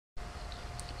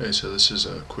Hey, so this is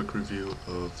a quick review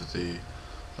of the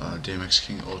DMX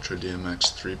King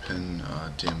UltraDMX 3Pin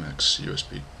DMX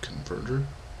USB converter.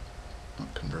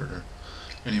 Not converter.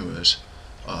 Anyways,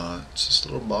 it's this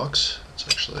little box. It's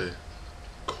actually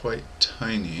quite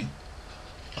tiny.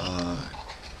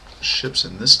 Ships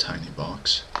in this tiny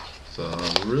box.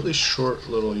 The really short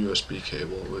little USB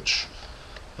cable, which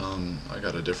I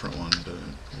got a different one, but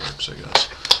it works, I guess.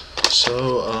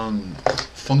 So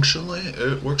functionally,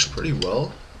 it works pretty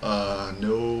well.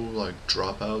 No like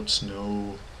dropouts,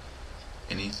 no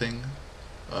anything.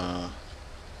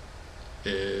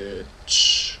 It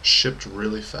shipped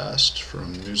really fast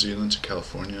from New Zealand to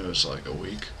California. It was like a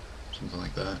week, something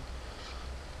like that.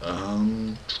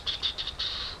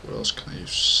 What else can I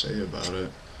say about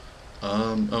it?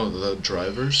 Oh, the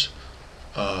drivers.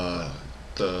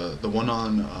 The one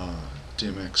on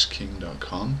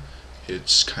dmxking.com.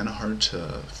 It's kind of hard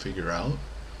to figure out.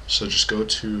 So just go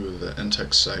to the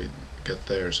NTech site, get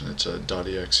theirs, and it's a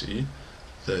 .exe.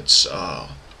 That's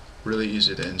really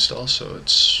easy to install, so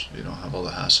it's you don't have all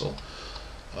the hassle.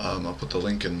 I'll put the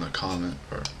link in the comment,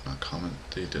 or not comment,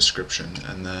 the description,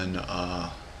 and then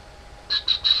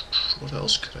what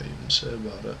else could I even say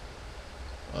about it?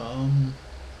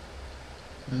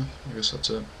 Yeah, I guess that's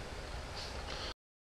it.